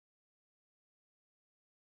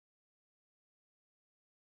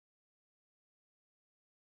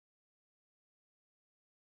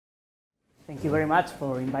Thank you very much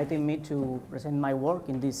for inviting me to present my work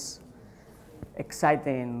in this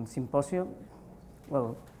exciting symposium.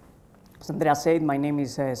 Well, as Andrea said, my name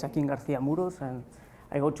is Xaquín García and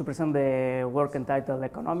I go to present the work entitled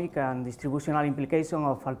Economic and Distributional Implication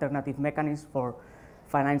of Alternative Mechanisms for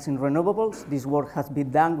Financing Renewables. This work has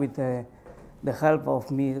been done with the help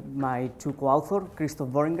of my two co-authors, Christoph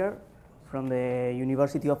Boringer from the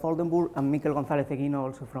University of Oldenburg and Mikel González Eguino,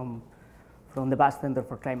 also from the Basque Center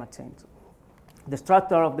for Climate Change. The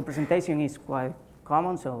structure of the presentation is quite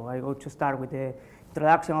common, so I go to start with the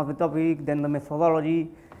introduction of the topic, then the methodology,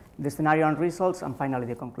 the scenario and results, and finally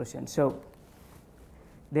the conclusion. So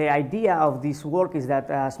the idea of this work is that,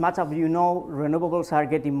 as much as you know, renewables are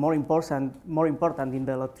getting more important in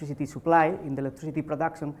the electricity supply, in the electricity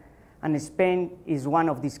production, and Spain is one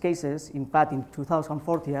of these cases. In fact, in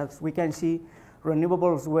 2040, as we can see,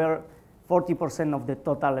 renewables were 40% of the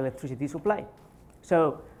total electricity supply.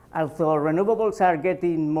 So although renewables are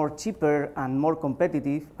getting more cheaper and more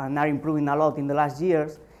competitive and are improving a lot in the last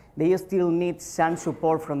years, they still need some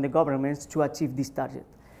support from the governments to achieve this target.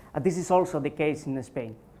 And this is also the case in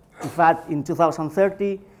Spain. In fact, in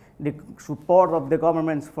 2030, the support of the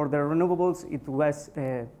governments for the renewables, it was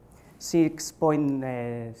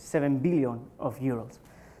 6.7 billion of euros.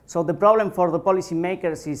 So the problem for the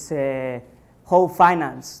policymakers is how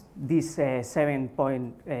finance this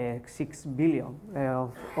 7.6 billion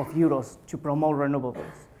of euros to promote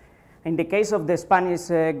renewables. In the case of the Spanish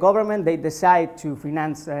government, they decide to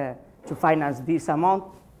finance this amount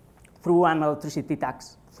through an electricity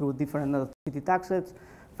tax, through different electricity taxes.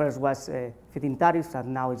 First was feed-in tariffs,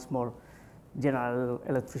 and now it's more general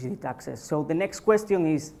electricity taxes. So the next question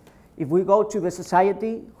is, if we go to the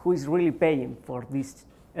society, who is really paying for these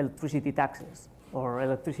electricity taxes or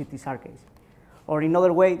electricity surcharges? Or in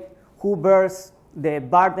other way, who bears the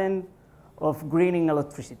burden of greening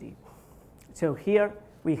electricity? So here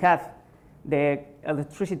we have the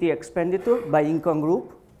electricity expenditure by income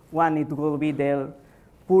group. One, it will be the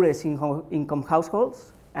poorest income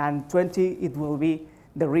households, and 20, it will be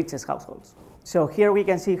the richest households. So here we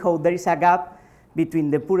can see how there is a gap between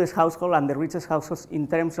the poorest household and the richest households in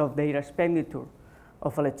terms of their expenditure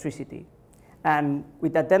of electricity. And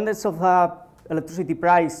with the tendency of electricity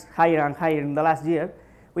price higher and higher in the last year,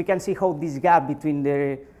 we can see how this gap between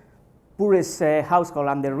the poorest household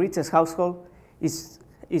and the richest household is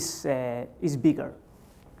bigger.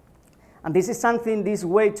 And this is something, this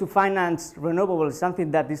way to finance renewables, something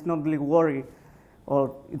that is not really worried,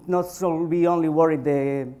 or it not so be only worried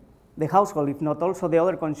the household, if not also the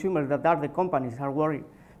other consumers that are the companies are worried,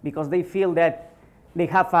 because they feel that they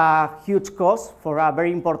have a huge cost for a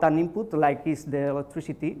very important input like is the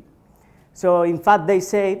electricity. So in fact, they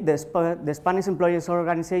say the Spanish Employers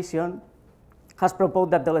Organization has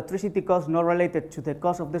proposed that the electricity cost not related to the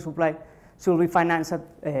cost of the supply should be financed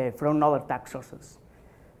from other tax sources.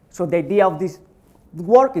 So the idea of this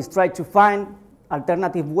work is try to find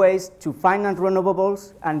alternative ways to finance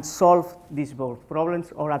renewables and solve these both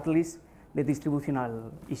problems, or at least the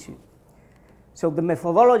distributional issue. So the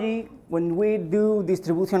methodology, when we do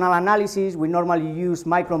distributional analysis, we normally use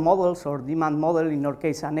micro models or demand model, in our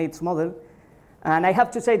case an AIDS model. And I have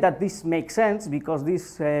to say that this makes sense because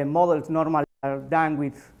these models normally are done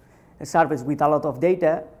with surveys with a lot of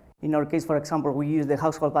data. In our case, for example, we use the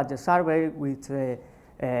household budget survey with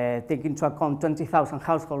take into account 20,000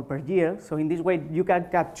 households per year. So in this way, you can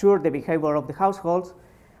capture the behavior of the households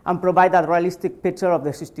and provide a realistic picture of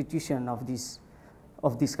the substitution of these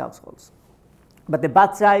households. But the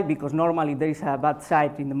bad side, because normally there is a bad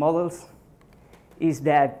side in the models, is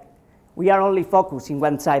that we are only focusing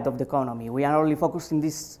one side of the economy. We are only focusing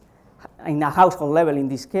this in a household level in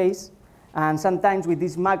this case. And sometimes with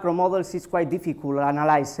these micro models, it's quite difficult to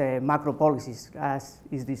analyze macro policies, as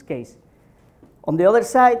is this case. On the other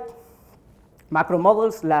side, macro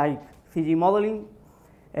models like CG modeling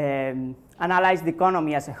analyze the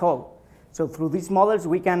economy as a whole. So through these models,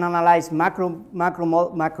 we can analyze macro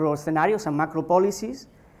scenarios and macro policies,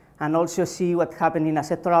 and also see what happened in a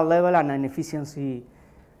sectoral level and an efficiency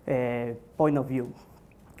point of view.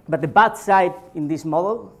 But the bad side in this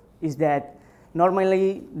model is that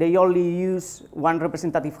normally they only use one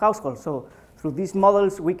representative household. So through these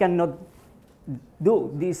models, we cannot do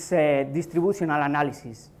this distributional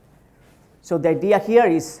analysis. So the idea here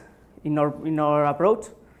is, in our approach,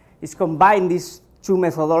 is combine these two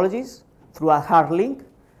methodologies through a hard link,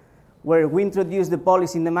 where we introduce the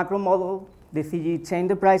policy in the macro model, the CG change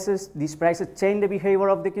the prices, these prices change the behavior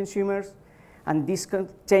of the consumers, and this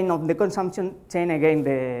chain of the consumption change again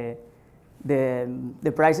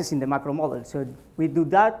the prices in the macro model. So we do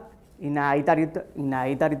that in a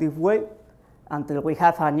iterative way, until we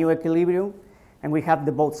have a new equilibrium, and we have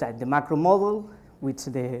the both sides, the macro model,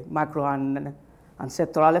 with the macro and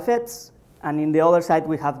sectoral effects, and in the other side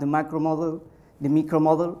we have the macro model, the micro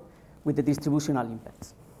model, with the distributional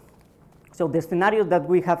impacts. So the scenario that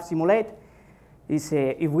we have simulated is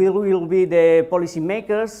if we will be the policy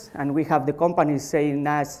makers and we have the companies saying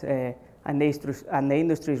us and the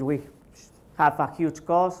industries, we have a huge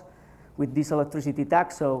cost with this electricity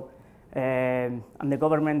tax, so and the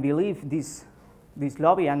government believe this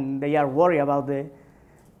lobby and they are worried about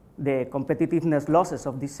the competitiveness losses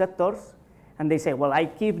of these sectors, and they say, well, I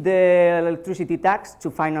keep the electricity tax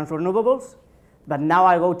to finance renewables, but now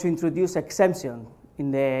I go to introduce exemption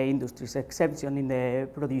in the industries, exemption in the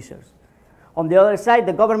producers. On the other side,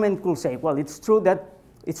 the government could say, well, it's true that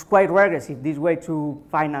it's quite regressive, this way to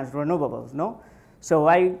finance renewables, no? So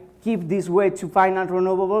I keep this way to finance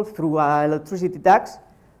renewables through electricity tax,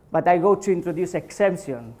 but I go to introduce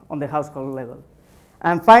exemption on the household level.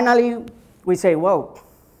 And finally, we say, well,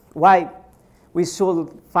 why we should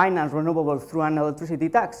finance renewables through an electricity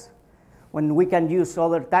tax when we can use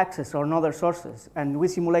other taxes or other sources? And we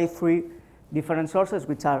simulate 3 different sources,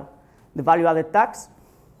 which are the value-added tax,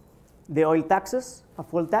 the oil taxes, a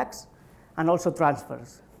fuel tax, and also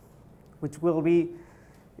transfers, which will be,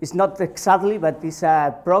 it's not exactly, but it's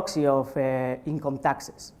a proxy of income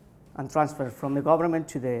taxes and transfers from the government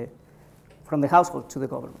to from the household to the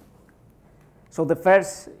government. So the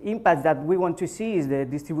first impact that we want to see is the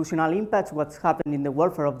distributional impacts, what's happened in the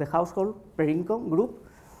welfare of the household per income group.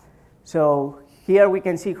 So here we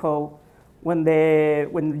can see how when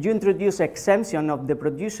you introduce exemption of the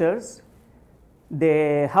producers,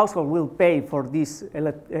 the household will pay for this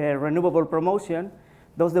renewable promotion.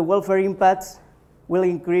 Thus the welfare impacts will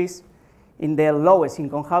increase in the lowest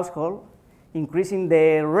income household, increasing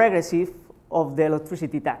the regressive of the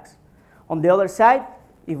electricity tax. On the other side,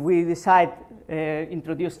 if we decide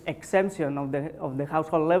introduce exemption of the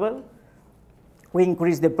household level, we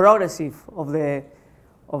increase the progressive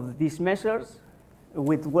of these measures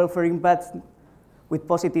with welfare impacts, with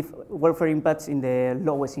positive welfare impacts in the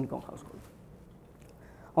lowest income household.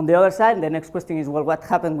 On the other side, the next question is, well, what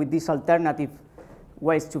happened with these alternative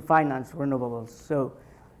ways to finance renewables? So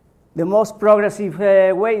the most progressive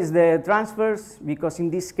way is the transfers, because in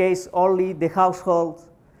this case, only the households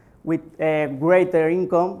with greater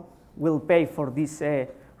income will pay for these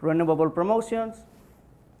renewable promotions.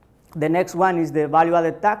 The next one is the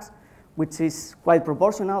value-added tax, which is quite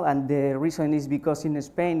proportional, and the reason is because in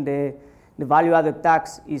Spain the value-added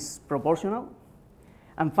tax is proportional.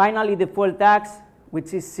 And finally, the fuel tax,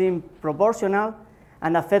 which is proportional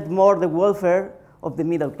and affect more the welfare of the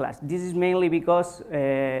middle class. This is mainly because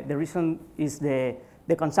the reason is the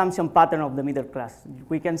consumption pattern of the middle class.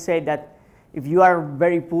 We can say that if you are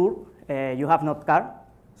very poor, you have no car,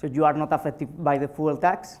 so you are not affected by the fuel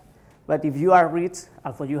tax. But if you are rich,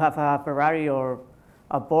 also you have a Ferrari or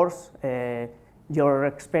a Porsche, your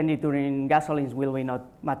expenditure in gasolines will be not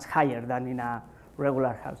much higher than in a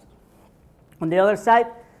regular house. On the other side,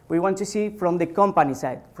 we want to see from the company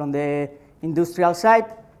side, from the industrial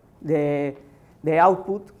side, the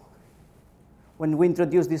output when we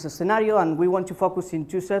introduce this scenario, and we want to focus in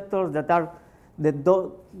 2 sectors that are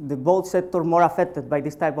the both sectors more affected by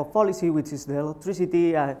this type of policy, which is the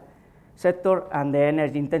electricity sector and the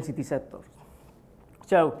energy intensity sector.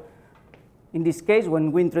 So in this case,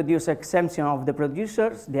 when we introduce exemption of the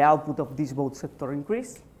producers, the output of these both sectors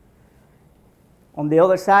increase. On the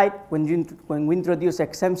other side, when we introduce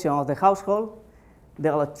exemption of the household, the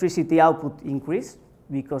electricity output increase,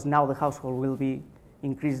 because now the household will be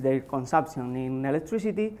increase their consumption in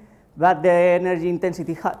electricity, but the energy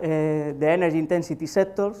intensity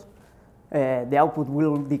sectors, the output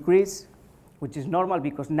will decrease, which is normal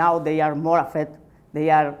because now they are more affected.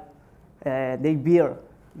 They bear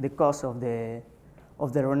the cost of the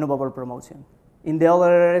renewable promotion. In the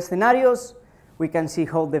other scenarios, we can see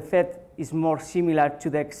how the effect is more similar to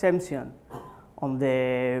the exemption on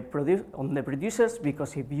the producers,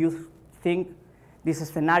 because if you think this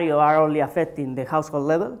scenario are only affecting the household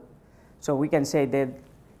level, so we can say that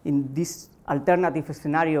in this alternative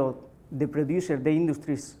scenario, the producer, the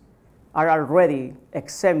industries are already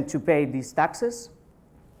exempt to pay these taxes.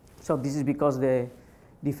 So this is because the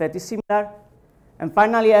effect is similar. And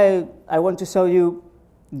finally, I want to show you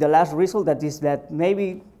the last result, that is that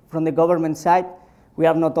maybe from the government side, we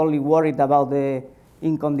are not only worried about the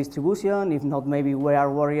income distribution, if not maybe we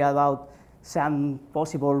are worried about some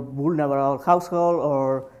possible vulnerable household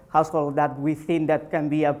or household that we think that can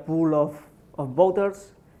be a pool of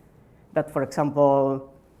voters, that for example,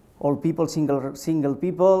 old people, single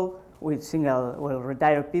people, with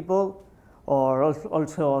retired people, or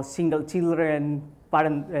also single children,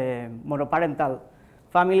 monoparental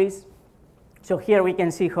families. So here we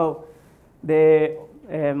can see how the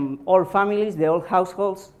all families, the all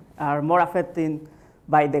households are more affected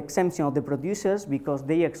by the exemption of the producers because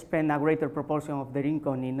they expend a greater proportion of their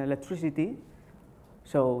income in electricity.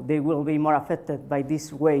 So they will be more affected by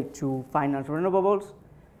this way to finance renewables,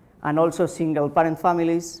 and also single parent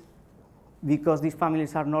families, because these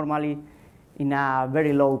families are normally in a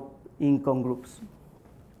very low income groups.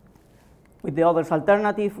 With the others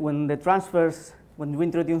alternative, when we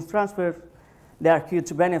introduce transfers, there are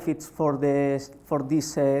huge benefits for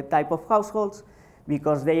this type of households,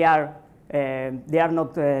 because they are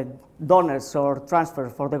not donors or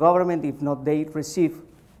transfers for the government. If not, they receive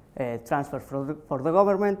transfer for the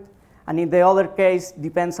government. And in the other case,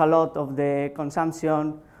 depends a lot of the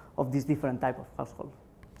consumption of this different type of household.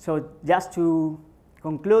 So just to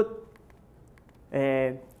conclude,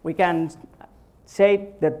 we can say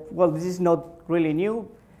that, well, this is not really new,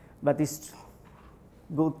 but it's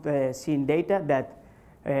good seeing data that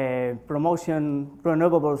promotion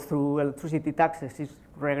renewables through electricity taxes is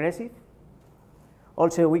regressive.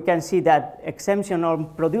 Also, we can see that exemption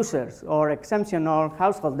on producers or exemption on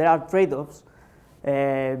households, there are trade-offs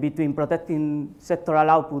between protecting sectoral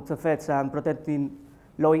output effects and protecting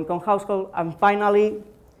low-income households. And finally,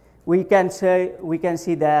 we can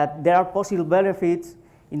see that there are possible benefits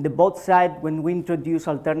in the both sides when we introduce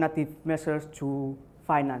alternative measures to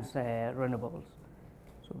finance renewables.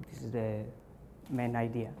 So this is the main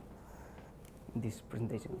idea in this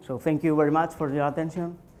presentation. So thank you very much for your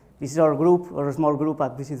attention. This is our group, or a small group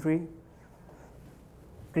at BC3.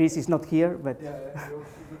 Chris is not here, but yeah,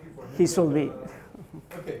 he should be.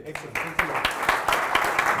 Okay, excellent. Thanks a lot.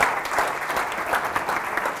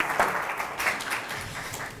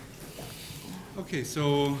 Okay,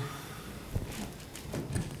 so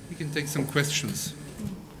we can take some questions.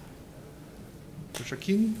 For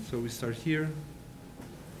Xaquín, so we start here.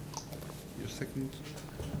 Your second.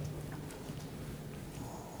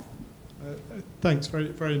 Thanks,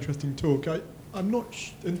 very interesting talk. I'm not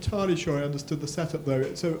entirely sure I understood the setup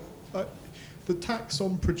though. So the tax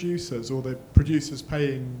on producers, or the producers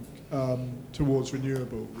paying towards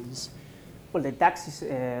renewables? Well, the tax is,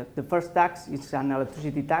 the first tax is an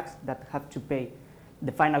electricity tax that have to pay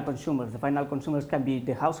the final consumers. The final consumers can be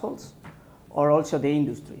the households or also the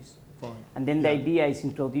industries. Fine. And then the idea is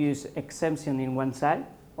introduce exemption in one side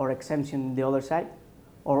or exemption in the other side,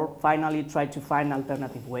 or finally try to find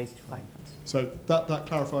alternative ways to finance. So that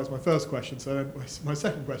clarifies my first question. So then my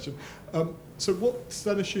second question. So what's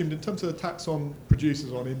then assumed in terms of the tax on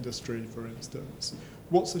producers, on industry, for instance,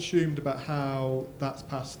 what's assumed about how that's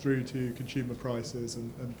passed through to consumer prices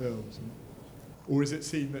and bills? Or is it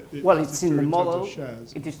seen that it it's in the model.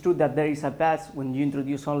 Shares? It is true that there is a pass when you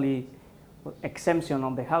introduce only exemption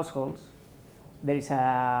on the households. There is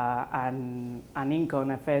an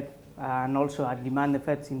income effect and also a demand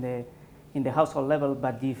effect in the household level,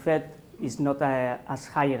 but the effect is not as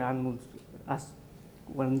higher as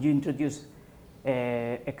when you introduce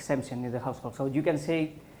exemption in the household. So you can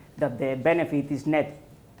say that the benefit is net,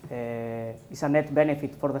 is a net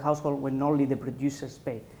benefit for the household when only the producers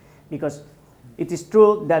pay. Because it is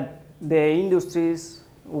true that the industries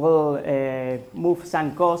will move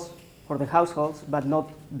some costs for the households, but not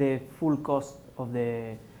the full cost of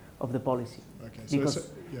the policy. Okay, because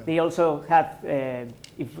they also have,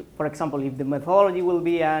 for example, if the methodology will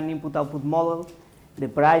be an input-output model, the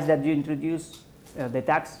price that you introduce, the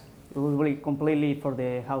tax, will be completely for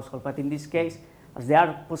the household. But in this case, as there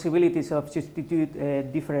are possibilities of substitute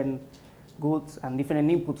different goods and different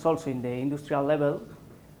inputs also in the industrial level,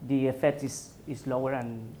 the effect is lower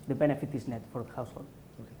and the benefit is net for the household.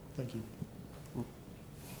 Okay, thank you.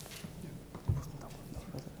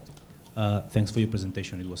 Thanks for your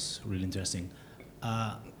presentation. It was really interesting.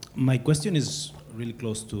 My question is really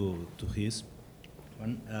close to his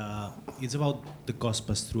one. It's about the cost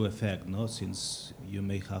pass-through effect, no? Since you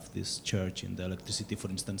may have this surge in the electricity, for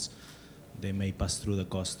instance, they may pass through the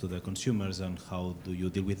cost to the consumers, and how do you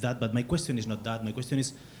deal with that? But my question is not that. My question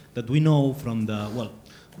is that we know from the, well,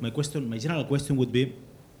 my general question would be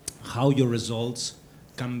how your results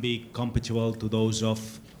can be comparable to those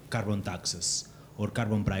of carbon taxes or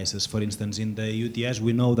carbon prices. For instance, in the UTS,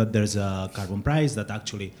 we know that there's a carbon price that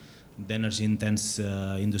actually the energy-intense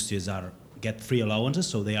industries get free allowances,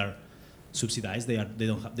 so they are subsidized. They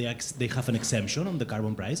have an exemption on the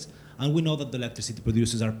carbon price, and we know that the electricity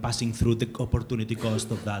producers are passing through the opportunity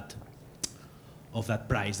cost of that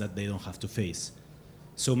price that they don't have to face.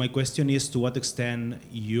 So my question is, to what extent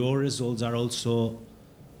your results are also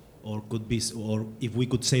or could be, or if we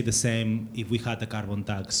could say the same if we had a carbon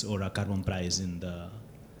tax or a carbon price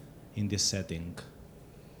in this setting.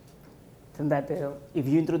 And that if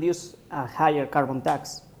you introduce a higher carbon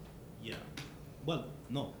tax. Yeah. Well,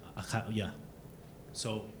 no. Yeah.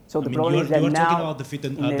 So the problem is that now,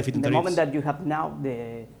 in the moment that you have now,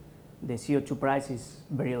 the CO2 price is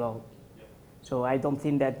very low. Yep. So I don't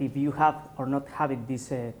think that if you have or not having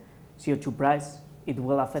this CO2 price, it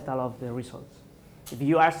will affect a lot of the results. If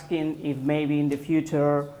you're asking if maybe in the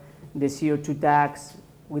future the CO2 tax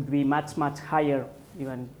would be much, much higher,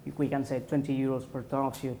 even if we can say 20 euros per ton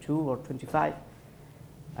of CO2 or 25,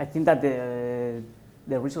 I think that the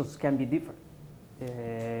results can be different.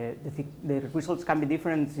 The results can be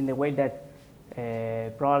different in the way that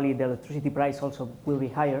probably the electricity price also will be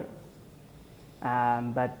higher,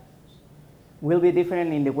 but will be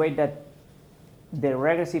different in the way that the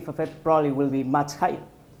regressive effect probably will be much higher,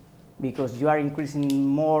 because you are increasing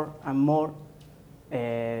more and more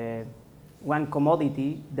one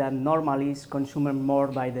commodity that normally is consumed more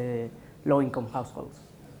by the low-income households.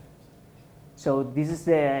 So this is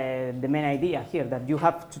the main idea here, that you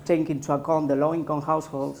have to take into account the low-income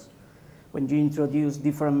households when you introduce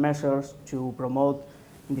different measures to promote,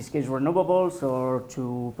 in this case, renewables, or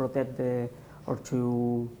to protect or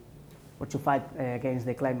to fight against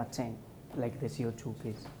the climate change, like the CO2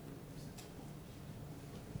 case.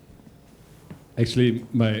 Actually,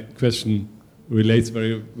 my question relates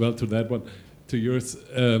very well to that one, to yours.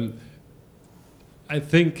 I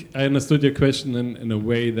think I understood your question in a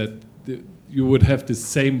way that you would have the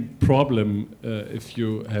same problem if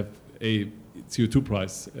you have a CO2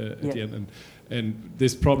 price at the end. And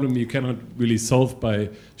this problem you cannot really solve by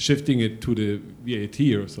shifting it to the VAT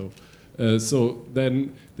or so. So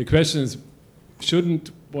then the question is,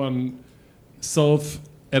 shouldn't one solve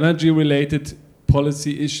energy-related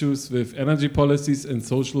policy issues with energy policies and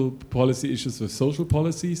social policy issues with social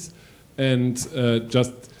policies, and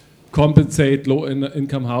just compensate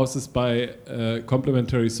low-income houses by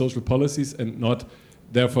complementary social policies, and not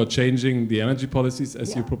therefore changing the energy policies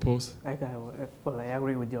as you propose? Well, I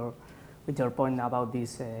agree with your point about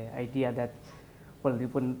this idea that, well,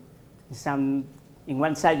 in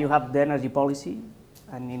one side you have the energy policy,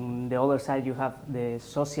 and in the other side you have the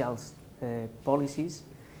social policies.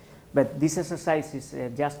 But this exercise is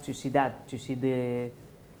just to see that, to see the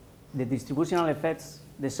distributional effects,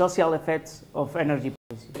 the social effects of energy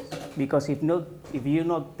policies. Because if you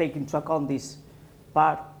not take into account this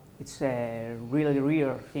part, it's a really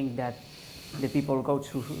rare thing that the people go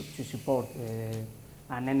to support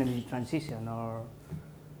an energy transition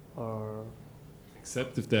or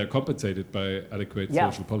except if they are compensated by adequate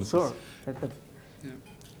social policies. Sure. Yeah.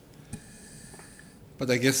 But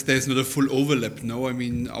I guess there's not a full overlap, no? I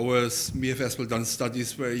mean, we have as well done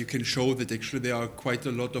studies where you can show that actually there are quite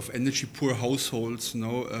a lot of energy poor households,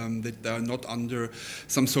 no, that are not under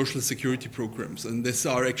some social security programs. And these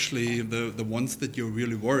are actually the ones that you're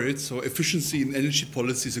really worried. So efficiency in energy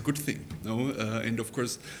policy is a good thing, no? And of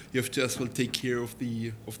course, you have to as well take care of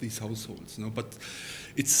these households, no? But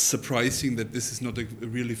it's surprising that this is not a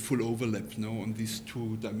really full overlap, no, on these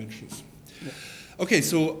two dimensions. Yeah. Okay,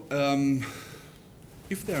 so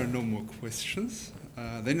if there are no more questions,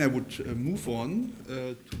 then I would move on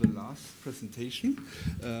to the last presentation.